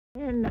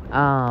In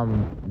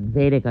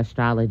Vedic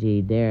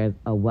astrology, there's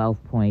a wealth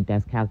point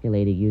that's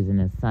calculated using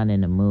the sun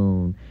and the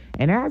moon.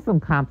 And there are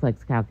some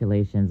complex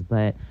calculations,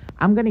 but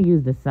I'm going to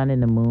use the sun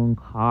and the moon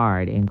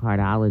card in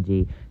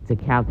cardology to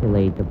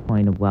calculate the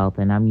point of wealth.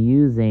 And I'm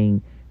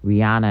using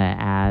Rihanna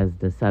as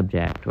the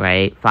subject,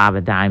 right? Five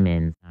of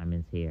diamonds.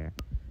 Diamonds here.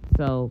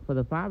 So for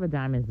the five of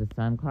diamonds, the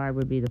sun card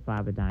would be the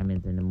five of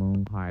diamonds, and the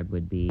moon card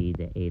would be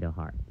the eight of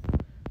hearts.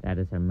 That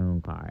is her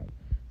moon card.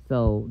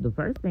 So the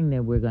first thing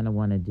that we're going to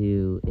want to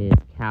do is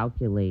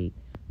calculate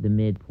the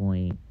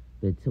midpoint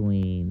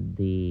between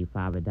the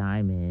five of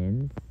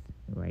diamonds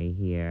right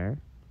here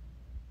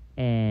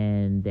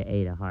and the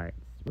eight of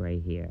hearts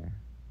right here,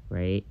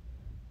 right?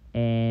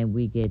 And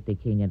we get the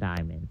king of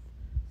diamonds.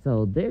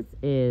 So this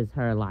is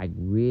her like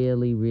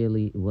really,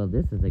 really, well,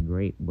 this is a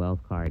great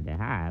wealth card to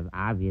have.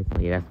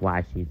 Obviously, that's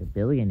why she's a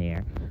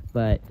billionaire.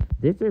 But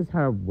this is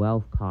her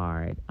wealth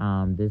card.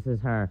 This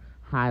is her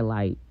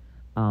highlight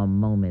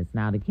moments.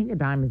 Now, the King of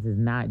Diamonds is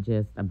not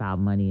just about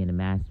money and the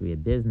mastery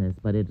of business,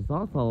 but it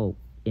also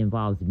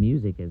involves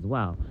music as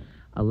well.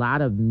 A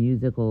lot of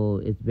musical,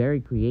 it's very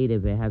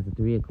creative. It has the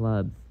Three of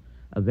Clubs,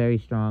 a very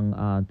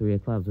strong Three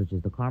of Clubs, which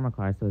is the Karma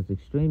card. So it's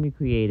extremely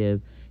creative,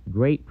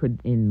 great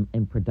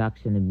in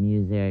production of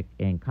music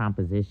and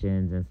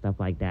compositions and stuff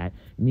like that.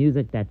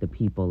 Music that the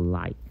people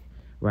like,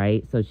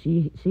 right? So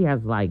she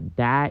has like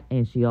that,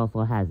 and she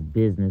also has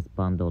business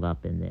bundled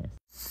up in this.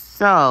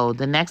 So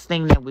the next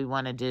thing that we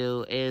want to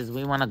do is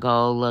we want to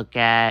go look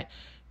at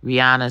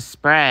Rihanna's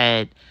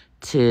spread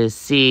to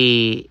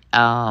see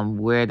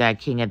where that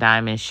King of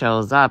Diamonds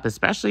shows up,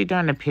 especially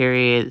during the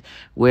period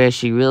where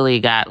she really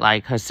got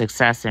like her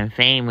success and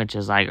fame, which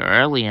is like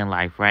early in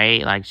life,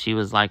 right? Like she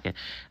was like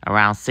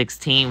around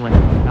 16 when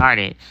it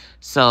started.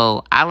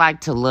 So I like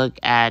to look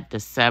at the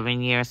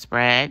 7-year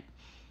spread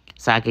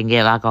so I can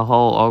get like a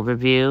whole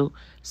overview.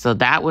 So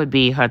that would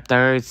be her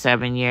third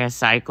 7-year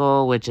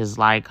cycle, which is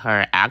like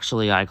her,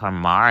 actually like her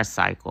Mars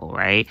cycle,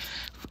 right?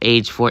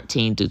 Age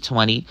 14 to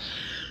 20.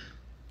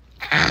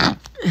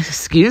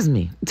 Excuse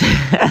me.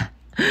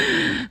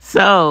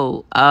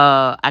 So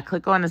I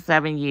click on the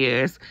 7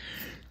 years.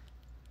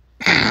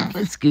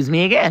 Excuse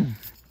me again.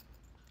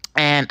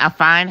 And I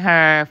find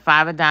her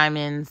five of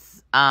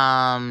diamonds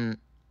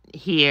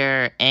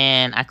here,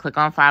 and I click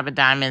on five of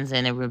diamonds,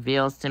 and it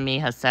reveals to me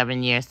her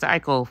 7-year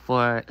cycle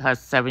for her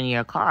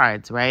 7-year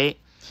cards, right?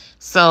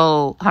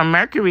 So her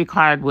Mercury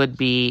card would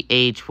be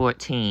age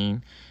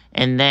 14,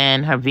 and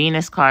then her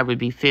Venus card would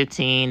be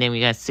 15, then we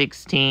got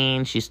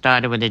 16. She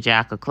started with the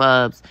Jack of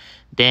Clubs,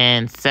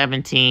 then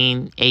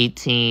 17,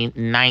 18,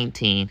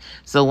 19.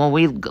 So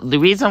the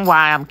reason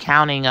why I'm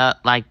counting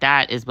up like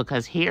that is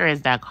because here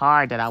is that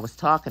card that I was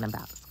talking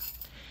about.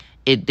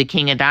 The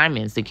King of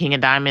Diamonds. The King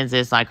of Diamonds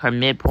is like her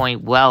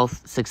midpoint,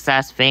 wealth,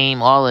 success,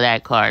 fame, all of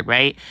that card,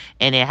 right?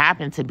 And it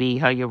happened to be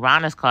her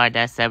Uranus card,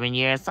 that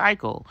 7-year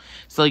cycle.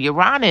 So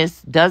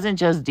Uranus doesn't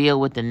just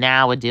deal with the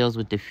now, it deals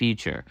with the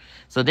future.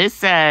 So this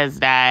says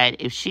that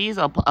if she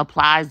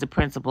applies the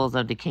principles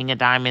of the King of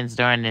Diamonds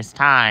during this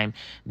time,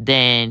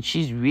 then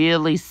she's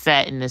really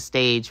setting the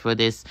stage for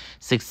this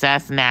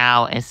success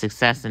now and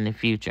success in the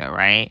future,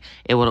 right?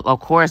 It will, of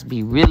course,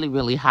 be really,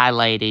 really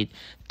highlighted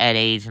at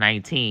age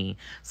 19.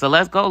 So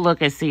let's go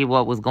look and see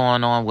what was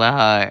going on with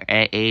her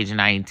at age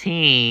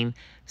 19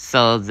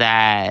 so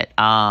that,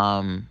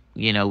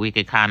 we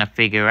could kind of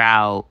figure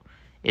out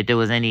if there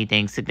was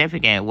anything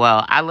significant.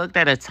 Well, I looked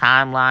at a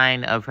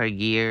timeline of her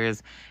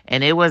years,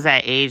 and it was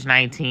at age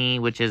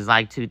 19, which is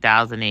like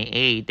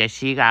 2008, that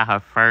she got her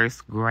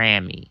first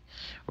Grammy,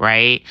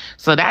 right?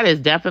 So that is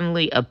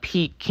definitely a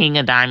peak King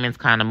of Diamonds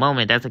kind of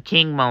moment. That's a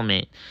king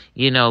moment,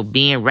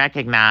 being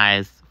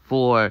recognized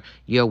for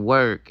your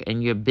work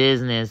and your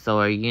business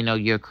or,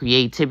 your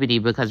creativity.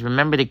 Because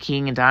remember, the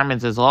King of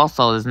Diamonds is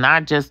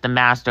not just the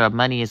master of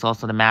money, it's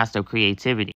also the master of creativity.